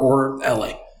Denver or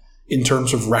LA in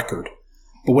terms of record.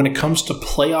 But when it comes to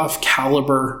playoff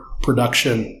caliber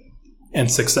production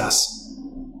and success,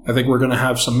 I think we're going to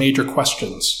have some major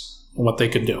questions on what they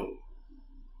can do.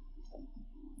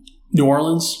 New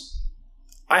Orleans,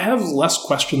 I have less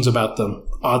questions about them,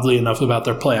 oddly enough, about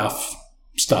their playoff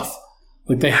stuff.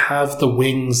 They have the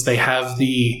wings, they have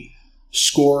the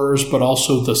scorers, but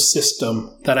also the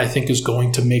system that I think is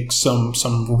going to make some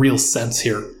real sense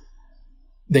here.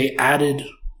 They're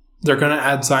going to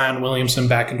add Zion Williamson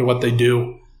back into what they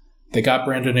do. They got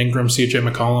Brandon Ingram, CJ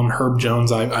McCollum, Herb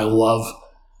Jones, I love.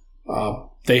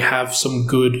 They have some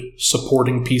good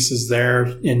supporting pieces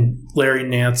there in Larry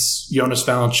Nance, Jonas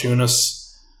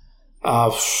Valanciunas.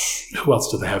 Who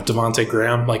else do they have? Devontae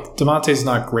Graham. Devontae's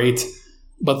not great,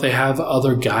 but they have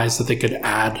other guys that they could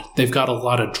add. They've got a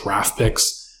lot of draft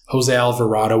picks. Jose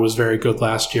Alvarado was very good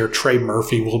last year. Trey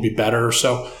Murphy will be better.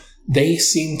 So they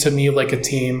seem to me like a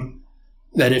team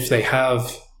that if they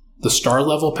have the star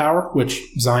level power, which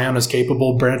Zion is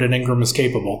capable, Brandon Ingram is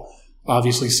capable,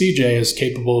 obviously CJ is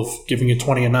capable of giving you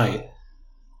 20 a night.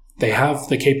 They have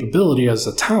the capability as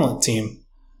a talent team.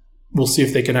 We'll see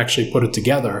if they can actually put it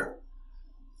together.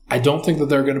 I don't think that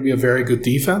they're going to be a very good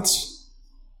defense,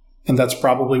 and that's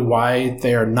probably why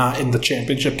they are not in the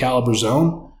championship caliber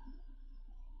zone.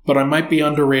 But I might be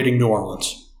underrating New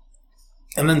Orleans.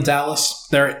 And then Dallas,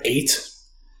 they're at 8.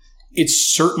 It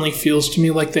certainly feels to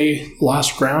me like they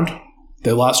lost ground.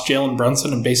 They lost Jalen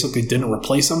Brunson and basically didn't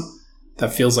replace him.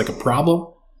 That feels like a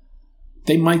problem.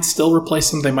 They might still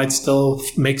replace him. They might still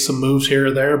make some moves here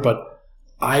or there, but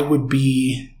I would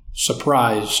be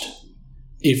surprised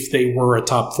if they were a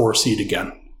top 4 seed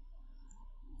again.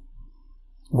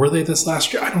 Were they this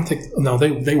last year? I don't think... No,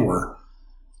 they were.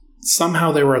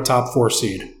 Somehow they were a top 4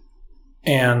 seed.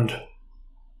 And...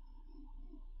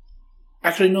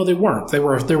 Actually, no, they weren't. They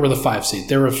were the 5 seed.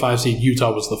 They were a 5 seed.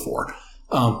 Utah was the 4.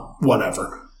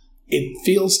 Whatever. It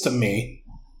feels to me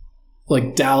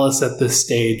like Dallas at this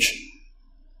stage,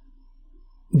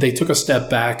 they took a step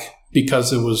back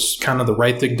because it was kind of the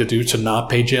right thing to do to not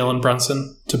pay Jalen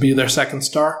Brunson to be their second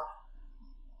star.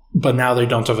 But now they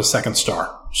don't have a second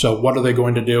star. So what are they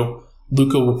going to do?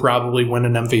 Luka will probably win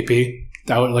an MVP.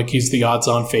 He's the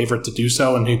odds-on favorite to do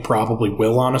so, and he probably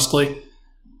will, honestly.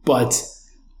 But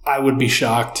I would be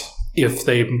shocked if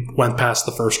they went past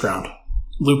the first round.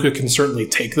 Luka can certainly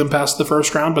take them past the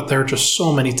first round, but there are just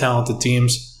so many talented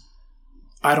teams.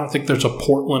 I don't think there's a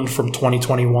Portland from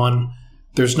 2021.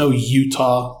 There's no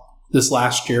Utah this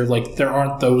last year. There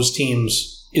aren't those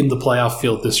teams in the playoff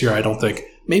field this year, I don't think.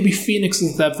 Maybe Phoenix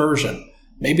is that version.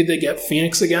 Maybe they get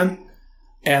Phoenix again,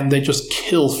 and they just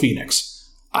kill Phoenix.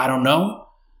 I don't know,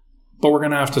 but we're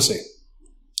going to have to see.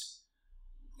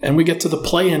 And we get to the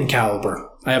play-in caliber.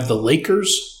 I have the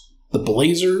Lakers, the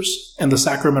Blazers, and the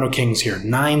Sacramento Kings here,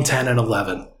 9, 10, and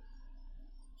 11.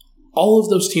 All of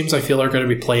those teams I feel are going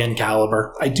to be play-in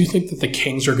caliber. I do think that the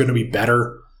Kings are going to be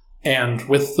better, and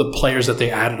with the players that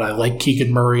they added, I like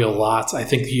Keegan Murray a lot. I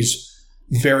think he's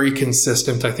very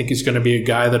consistent. I think he's going to be a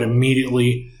guy that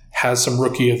immediately has some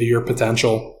Rookie of the Year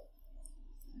potential.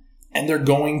 And they're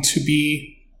going to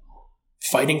be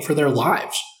fighting for their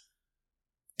lives.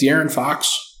 De'Aaron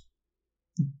Fox,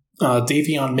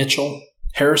 Davion Mitchell,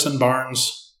 Harrison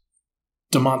Barnes,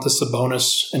 Domantas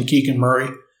Sabonis, and Keegan Murray.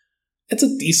 It's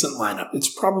a decent lineup.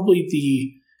 It's probably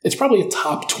a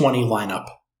top 20 lineup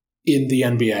in the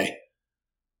NBA.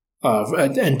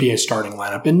 NBA starting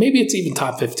lineup. And maybe it's even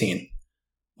top 15.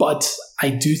 But I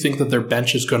do think that their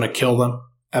bench is going to kill them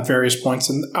at various points.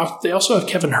 And they also have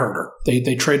Kevin Huerter.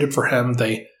 They traded for him.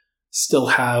 They still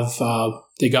have,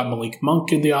 they got Malik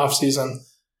Monk in the offseason.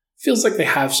 Feels like they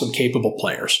have some capable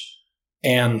players.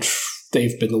 And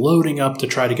they've been loading up to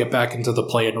try to get back into the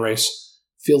play-in race.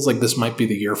 Feels like this might be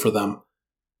the year for them.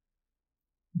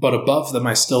 But above them,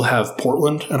 I still have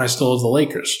Portland, and I still have the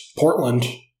Lakers. Portland,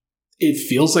 it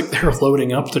feels like they're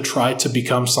loading up to try to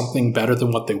become something better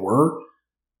than what they were.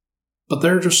 But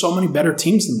there are just so many better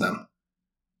teams than them.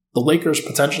 The Lakers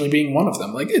potentially being one of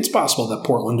them. It's possible that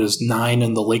Portland is 9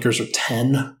 and the Lakers are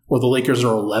 10, or the Lakers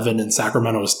are 11 and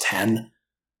Sacramento is 10.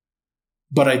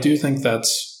 But I do think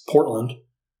that's Portland.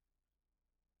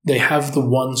 They have the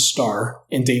one star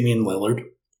in Damian Lillard.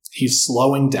 He's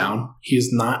slowing down.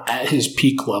 He's not at his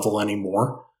peak level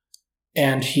anymore.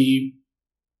 And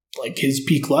his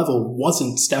peak level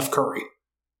wasn't Steph Curry.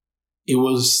 It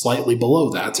was slightly below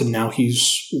that, and now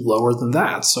he's lower than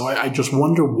that. So I just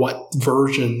wonder what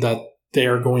version that they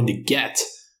are going to get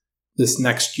this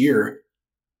next year.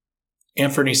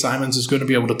 Anthony Simons is going to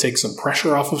be able to take some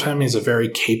pressure off of him. He's a very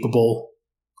capable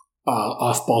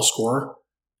off-ball scorer.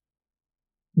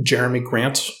 Jeremy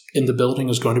Grant in the building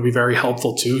is going to be very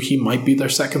helpful too. He might be their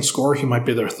second scorer. He might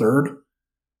be their third.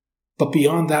 But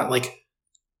beyond that,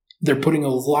 they're putting a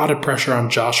lot of pressure on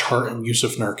Josh Hart and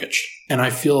Yusuf Nurkic. And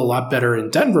I feel a lot better in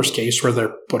Denver's case where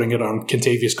they're putting it on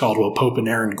Kentavious Caldwell-Pope and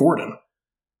Aaron Gordon.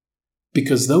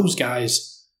 Because those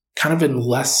guys kind of in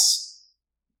less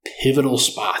pivotal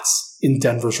spots in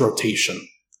Denver's rotation.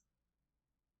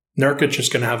 Nurkic is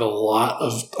going to have a lot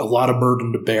of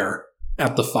burden to bear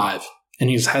at the 5. And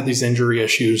he's had these injury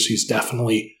issues. He's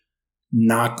definitely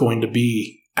not going to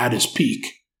be at his peak.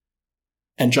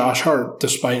 And Josh Hart,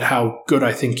 despite how good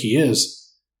I think he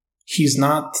is, he's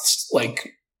not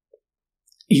the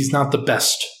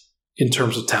best in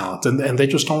terms of talent. And they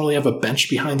just don't really have a bench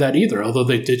behind that either, although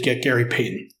they did get Gary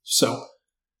Payton. So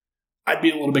I'd be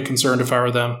a little bit concerned if I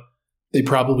were them. They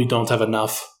probably don't have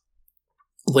enough.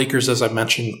 Lakers, as I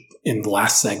mentioned in the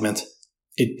last segment,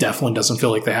 it definitely doesn't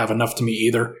feel like they have enough to me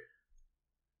either.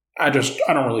 I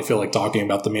don't really feel like talking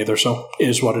about them either, so it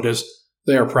is what it is.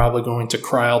 They are probably going to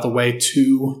cry all the way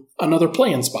to another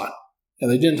play-in spot.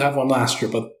 And they didn't have one last year,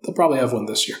 but they'll probably have one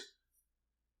this year.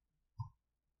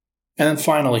 And then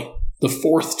finally, the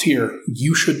fourth tier,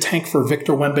 you should tank for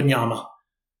Victor Wembanyama.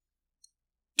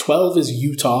 12 is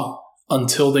Utah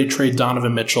until they trade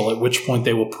Donovan Mitchell, at which point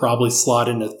they will probably slot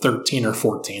in at 13 or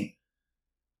 14.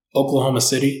 Oklahoma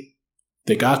City,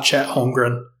 they got Chet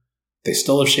Holmgren. They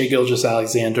still have Shai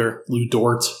Gilgeous-Alexander, Lou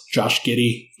Dort, Josh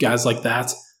Giddey, guys like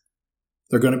that.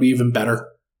 They're going to be even better,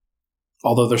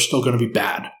 although they're still going to be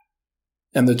bad.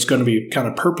 And it's going to be kind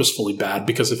of purposefully bad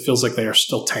because it feels like they are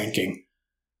still tanking.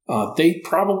 They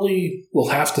probably will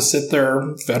have to sit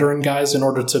their veteran guys in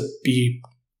order to be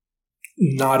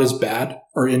not as bad,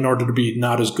 or in order to be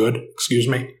not as good,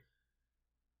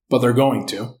 But they're going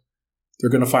to. They're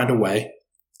going to find a way.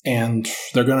 And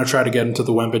they're going to try to get into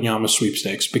the Wembanyama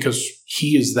sweepstakes because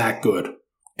he is that good.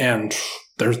 And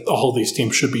all these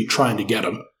teams should be trying to get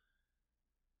him.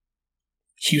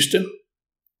 Houston,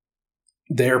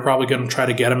 they're probably going to try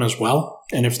to get him as well.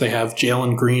 And if they have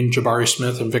Jalen Green, Jabari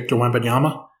Smith, and Victor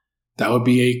Wembanyama, that would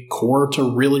be a core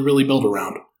to really, really build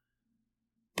around.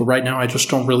 But right now, I just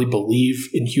don't really believe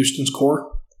in Houston's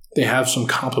core. They have some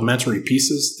complementary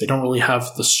pieces. They don't really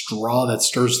have the straw that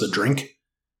stirs the drink.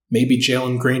 Maybe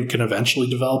Jalen Green can eventually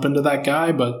develop into that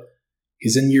guy, but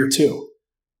he's in year 2.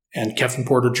 And Kevin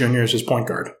Porter Jr. is his point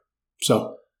guard.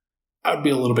 So I would be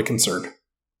a little bit concerned.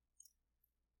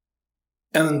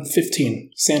 And then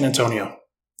 15, San Antonio.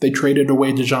 They traded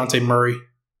away DeJounte Murray.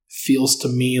 Feels to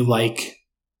me like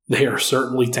they are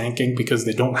certainly tanking because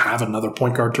they don't have another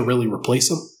point guard to really replace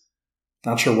him.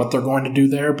 Not sure what they're going to do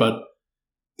there, but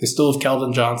they still have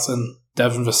Keldon Johnson,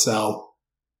 Devin Vassell.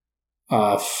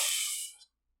 I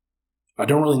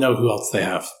don't really know who else they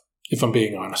have, if I'm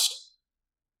being honest.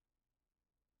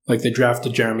 Like, they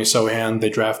drafted Jeremy Sohan, they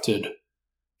drafted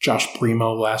Josh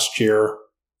Primo last year.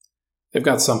 They've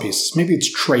got some pieces. Maybe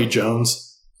it's Trey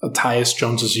Jones, Tyus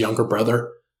Jones' younger brother,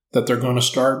 that they're going to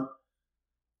start.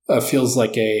 Feels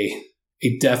like a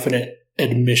definite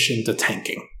admission to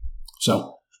tanking.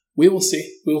 So we will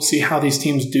see. We will see how these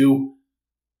teams do.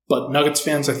 But Nuggets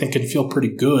fans, I think, can feel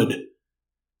pretty good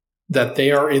that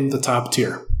they are in the top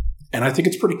tier. And I think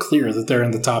it's pretty clear that they're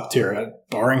in the top tier,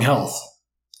 barring health.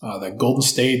 That Golden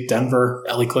State, Denver,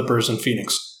 LA Clippers, and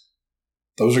Phoenix.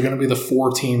 Those are going to be the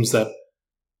 4 teams and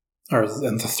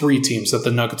the 3 teams that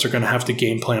the Nuggets are going to have to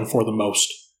game plan for the most.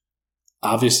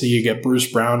 Obviously, you get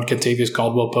Bruce Brown, Kentavious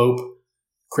Caldwell-Pope,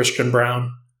 Christian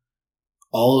Brown.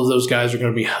 All of those guys are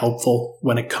going to be helpful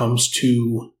when it comes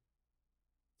to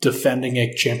defending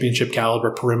a championship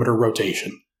caliber perimeter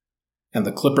rotation. And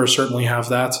the Clippers certainly have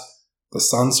that. The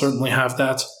Suns certainly have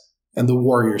that. And the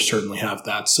Warriors certainly have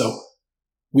that. So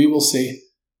we will see.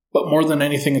 But more than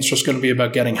anything, it's just going to be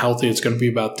about getting healthy. It's going to be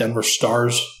about Denver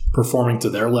Stars performing to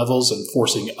their levels and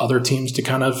forcing other teams to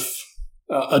kind of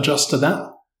adjust to them.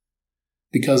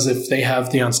 Because if they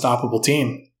have the unstoppable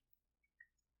team,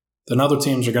 then other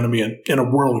teams are going to be in a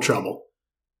world of trouble.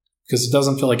 Because it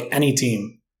doesn't feel like any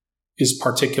team is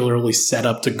particularly set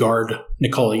up to guard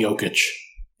Nikola Jokic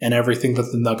and everything that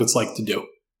the Nuggets like to do.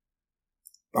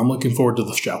 I'm looking forward to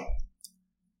the show.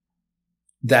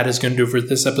 That is going to do it for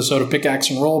this episode of Pickaxe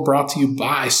and Roll, brought to you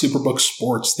by Superbook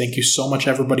Sports. Thank you so much,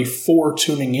 everybody, for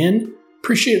tuning in.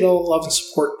 Appreciate all the love and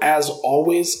support as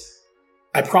always.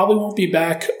 I probably won't be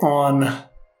back on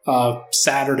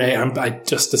Saturday. I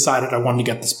just decided I wanted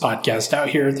to get this podcast out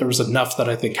here. There was enough that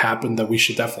I think happened that we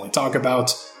should definitely talk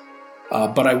about.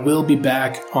 But I will be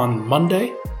back on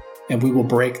Monday, and we will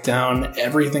break down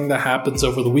everything that happens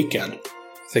over the weekend.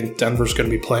 I think Denver's going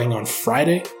to be playing on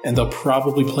Friday, and they'll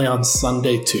probably play on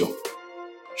Sunday too.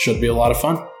 Should be a lot of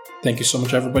fun. Thank you so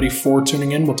much, everybody, for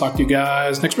tuning in. We'll talk to you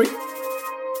guys next week.